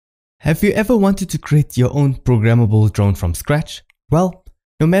Have you ever wanted to create your own programmable drone from scratch? Well,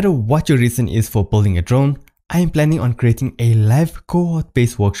 no matter what your reason is for building a drone, I am planning on creating a live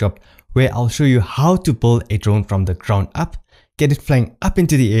cohort-based workshop where I'll show you how to build a drone from the ground up, get it flying up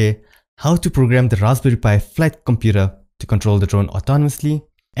into the air, how to program the Raspberry Pi flight computer to control the drone autonomously,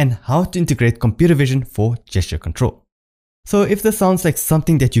 and how to integrate computer vision for gesture control. So if this sounds like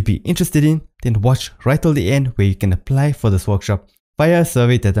something that you'd be interested in, then watch right till the end where you can apply for this workshop via a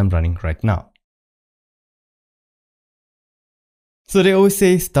survey that I'm running right now. So they always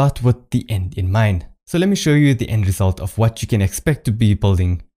say start with the end in mind. So let me show you the end result of what you can expect to be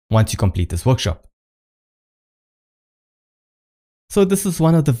building once you complete this workshop. So this is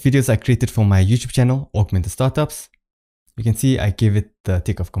one of the videos I created for my YouTube channel, Augmented Startups. You can see I gave it the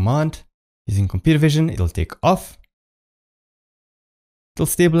takeoff command. Using computer vision, it'll take off. It'll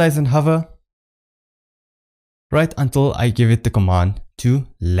stabilize and hover right until I give it the command to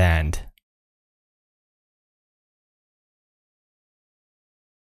land.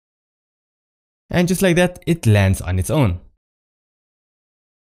 And just like that, it lands on its own.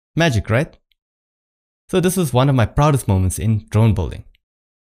 Magic, right? So this was one of my proudest moments in drone building.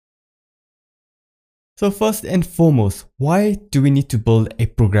 So first and foremost, why do we need to build a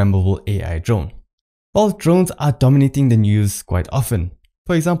programmable AI drone? Well, drones are dominating the news quite often.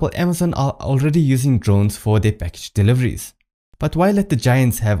 For example, Amazon are already using drones for their package deliveries. But why let the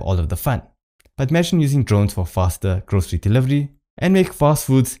giants have all of the fun? But imagine using drones for faster grocery delivery and make fast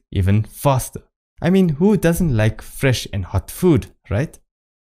foods even faster. I mean, who doesn't like fresh and hot food, right?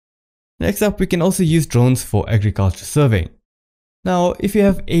 Next up, we can also use drones for agriculture surveying. Now, if you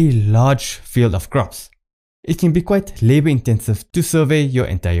have a large field of crops, it can be quite labor intensive to survey your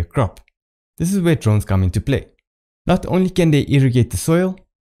entire crop. This is where drones come into play. Not only can they irrigate the soil,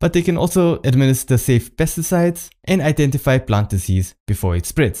 but they can also administer safe pesticides and identify plant disease before it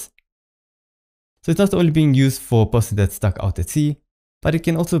spreads. So it's not only being used for a person that's stuck out at sea, but it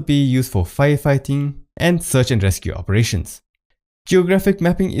can also be used for firefighting and search and rescue operations. Geographic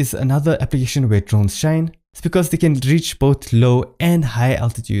mapping is another application where drones shine. It's because they can reach both low and high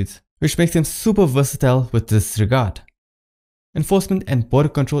altitudes, which makes them super versatile with this regard. Enforcement and border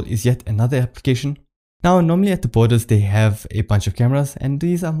control is yet another application. Now, normally at the borders they have a bunch of cameras, and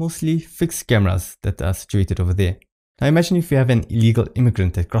these are mostly fixed cameras that are situated over there. Now imagine if you have an illegal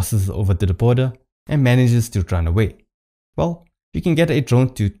immigrant that crosses over to the border and manages to run away. Well, you can get a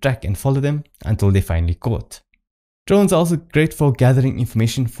drone to track and follow them until they're finally caught. Drones are also great for gathering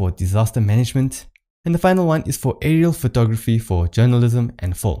information for disaster management. And the final one is for aerial photography for journalism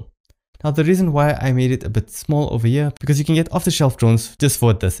and film. Now the reason why I made it a bit small over here, because you can get off-the-shelf drones just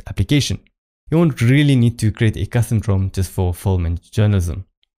for this application. You won't really need to create a custom drone just for film and journalism,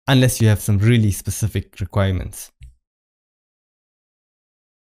 unless you have some really specific requirements.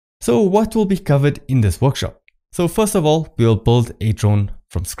 So what will be covered in this workshop? So first of all, we'll build a drone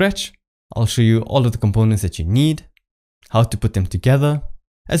from scratch. I'll show you all of the components that you need, how to put them together,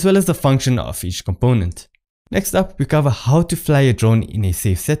 as well as the function of each component. Next up, we cover how to fly a drone in a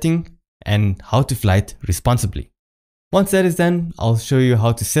safe setting and how to fly it responsibly. Once that is done, I'll show you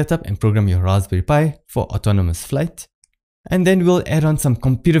how to set up and program your Raspberry Pi for autonomous flight. And then we'll add on some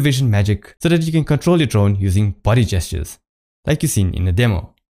computer vision magic so that you can control your drone using body gestures, like you've seen in the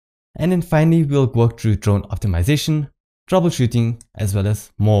demo. And then finally, we'll work through drone optimization, troubleshooting, as well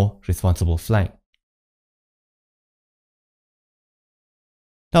as more responsible flying.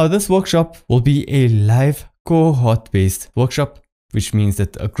 Now this workshop will be a live cohort-based workshop, which means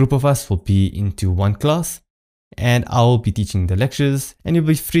that a group of us will be into one class and I'll be teaching the lectures, and you'll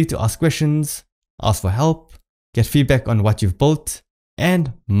be free to ask questions, ask for help, get feedback on what you've built,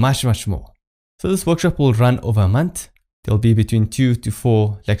 and much more. So this workshop will run over a month. There'll be between 2 to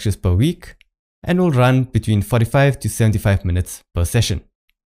 4 lectures per week and will run between 45 to 75 minutes per session.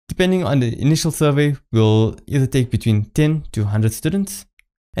 Depending on the initial survey, we'll either take between 10 to 100 students.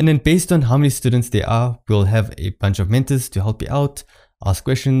 And then based on how many students there are, we'll have a bunch of mentors to help you out, ask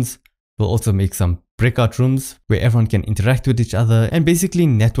questions. We'll also make some breakout rooms where everyone can interact with each other and basically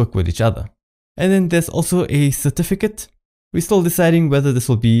network with each other. And then there's also a certificate. We're still deciding whether this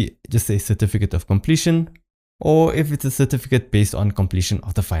will be just a certificate of completion or if it's a certificate based on completion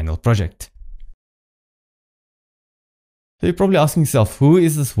of the final project. So you're probably asking yourself, who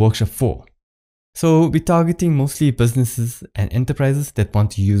is this workshop for? So we're targeting mostly businesses and enterprises that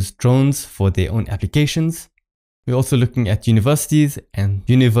want to use drones for their own applications. We're also looking at universities and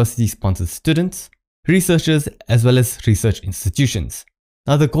university-sponsored students, researchers, as well as research institutions.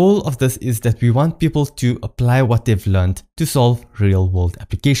 Now the goal of this is that we want people to apply what they've learned to solve real-world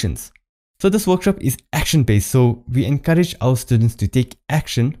applications. So this workshop is action-based, so we encourage our students to take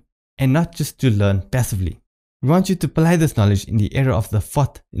action and not just to learn passively. We want you to apply this knowledge in the era of the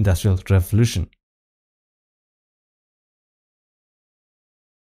 4th Industrial Revolution.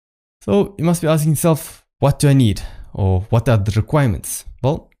 So you must be asking yourself, what do I need? Or what are the requirements?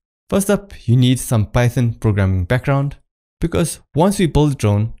 Well, first up, you need some Python programming background, because once we build a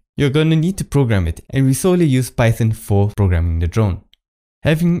drone, you're going to need to program it, and we solely use Python for programming the drone.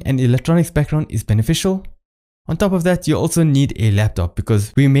 Having an electronics background is beneficial. On top of that, you also need a laptop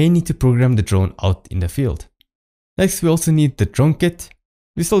because we may need to program the drone out in the field. Next, we also need the drone kit.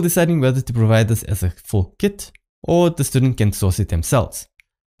 We're still deciding whether to provide this as a full kit or the student can source it themselves.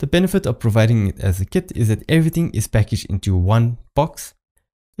 The benefit of providing it as a kit is that everything is packaged into one box.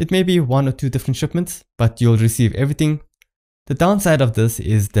 It may be 1 or 2 different shipments, but you'll receive everything. The downside of this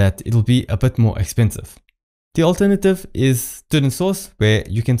is that it'll be a bit more expensive. The alternative is student source, where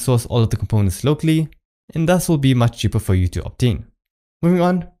you can source all of the components locally, and thus will be much cheaper for you to obtain. Moving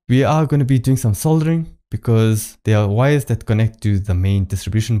on, we are going to be doing some soldering because there are wires that connect to the main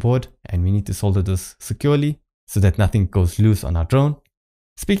distribution board, and we need to solder this securely so that nothing goes loose on our drone.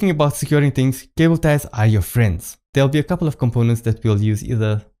 Speaking about securing things, cable ties are your friends. There'll be a couple of components that we'll use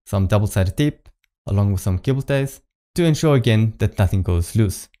either some double-sided tape along with some cable ties to ensure again that nothing goes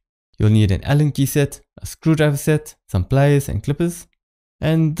loose. You'll need an Allen key set, a screwdriver set, some pliers and clippers.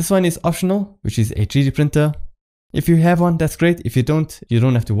 And this one is optional, which is a 3D printer. If you have one, that's great. If you don't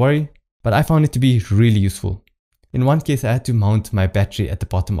have to worry. But I found it to be really useful. In one case, I had to mount my battery at the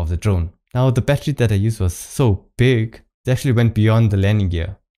bottom of the drone. Now the battery that I used was so big, it actually went beyond the landing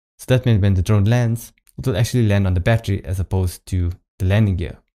gear. So that meant when the drone lands, it will actually land on the battery as opposed to the landing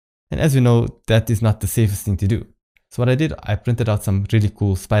gear. And as we know, that is not the safest thing to do. So what I did, I printed out some really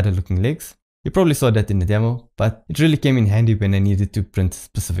cool spider looking legs. You probably saw that in the demo, but it really came in handy when I needed to print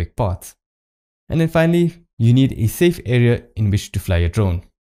specific parts. And then finally, you need a safe area in which to fly your drone.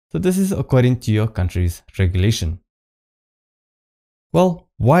 So this is according to your country's regulation. Well,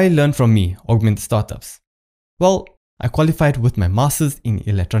 why learn from me, Augmented Startups? Well, I qualified with my master's in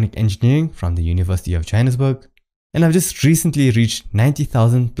electronic engineering from the University of Johannesburg, and I've just recently reached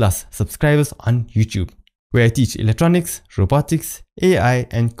 90,000 plus subscribers on YouTube, where I teach electronics, robotics, AI,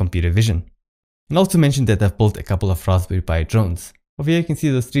 and computer vision. And also mentioned that I've built a couple of Raspberry Pi drones. Over here you can see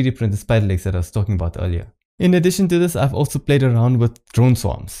those 3D printed spider legs that I was talking about earlier. In addition to this, I've also played around with drone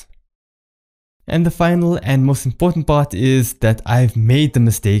swarms. And the final and most important part is that I've made the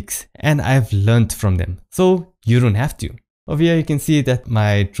mistakes and I've learned from them. So you don't have to. Over here you can see that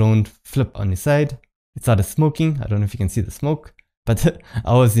my drone flipped on its side. It started smoking. I don't know if you can see the smoke, but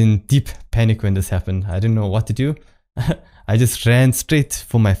I was in deep panic when this happened. I didn't know what to do. I just ran straight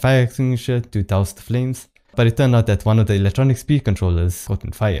for my fire extinguisher to douse the flames. But it turned out that one of the electronic speed controllers caught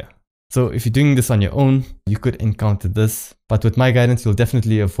on fire. So if you're doing this on your own, you could encounter this, but with my guidance, you'll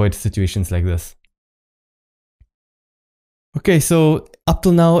definitely avoid situations like this. Okay, so up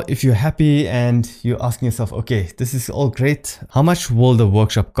till now, if you're happy and you're asking yourself, okay, this is all great, how much will the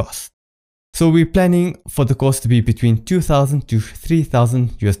workshop cost? So we're planning for the course to be between $2,000 to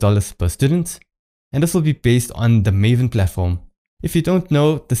 $3,000 per student, and this will be based on the Maven platform. If you don't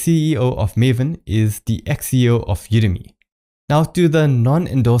know, the CEO of Maven is the ex-CEO of Udemy. Now to the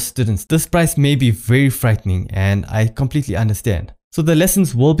non-endorsed students, this price may be very frightening and I completely understand. So the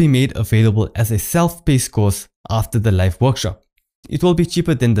lessons will be made available as a self-paced course after the live workshop. It will be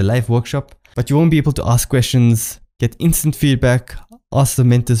cheaper than the live workshop, but you won't be able to ask questions, get instant feedback, ask the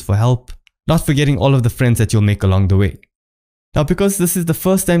mentors for help, not forgetting all of the friends that you'll make along the way. Now because this is the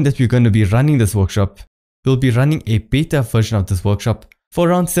first time that we're going to be running this workshop, we'll be running a beta version of this workshop for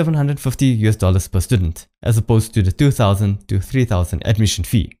around $750 per student, as opposed to the $2,000 to $3,000 admission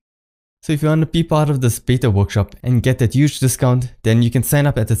fee. So if you want to be part of this beta workshop and get that huge discount, then you can sign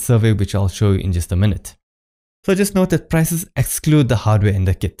up at that survey, which I'll show you in just a minute. So just note that prices exclude the hardware and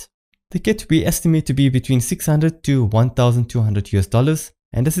the kit. The kit we estimate to be between $600 to $1,200,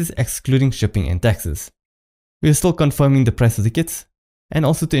 and this is excluding shipping and taxes. We are still confirming the price of the kits, and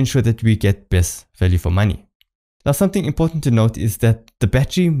also to ensure that we get best value for money. Now something important to note is that the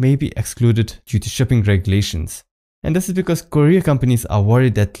battery may be excluded due to shipping regulations. And this is because courier companies are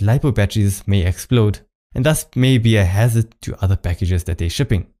worried that LiPo batteries may explode, and thus may be a hazard to other packages that they're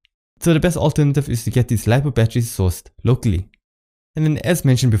shipping. So the best alternative is to get these LiPo batteries sourced locally. And then as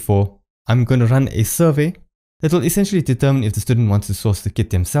mentioned before, I'm going to run a survey that will essentially determine if the student wants to source the kit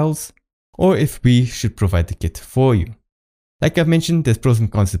themselves, or if we should provide the kit for you. Like I've mentioned, there's pros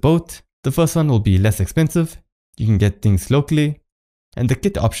and cons to both. The first one will be less expensive. You can get things locally. And the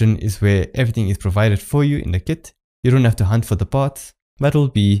kit option is where everything is provided for you in the kit. You don't have to hunt for the parts, but it will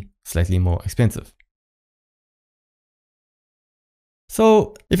be slightly more expensive.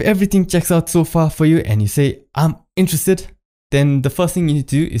 So if everything checks out so far for you and you say, I'm interested, then the first thing you need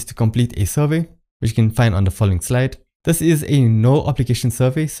to do is to complete a survey, which you can find on the following slide. This is a no obligation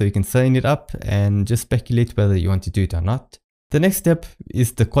survey, so you can sign it up and just speculate whether you want to do it or not. The next step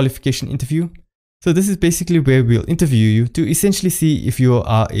is the qualification interview. So this is basically where we'll interview you to essentially see if you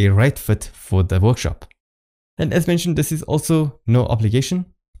are a right fit for the workshop. And as mentioned, this is also no obligation.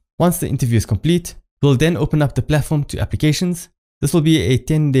 Once the interview is complete, we'll then open up the platform to applications. This will be a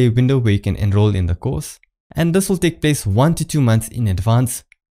 10-day window where you can enroll in the course. And this will take place 1 to 2 months in advance,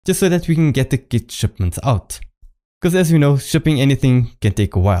 just so that we can get the kit shipments out. Because as we know, shipping anything can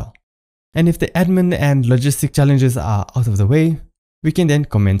take a while. And if the admin and logistic challenges are out of the way, we can then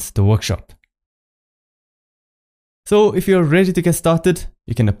commence the workshop. So if you're ready to get started,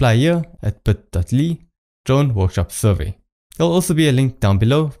 you can apply here at bit.ly/drone workshop survey. There'll also be a link down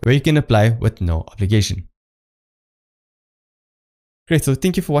below where you can apply with no obligation. Great, so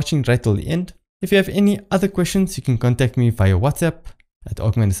thank you for watching right till the end. If you have any other questions, you can contact me via WhatsApp at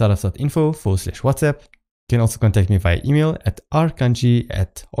augmentedstartups.info/WhatsApp. You can also contact me via email at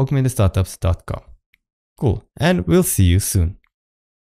rkanji@augmentedstartups.com. Cool, and we'll see you soon.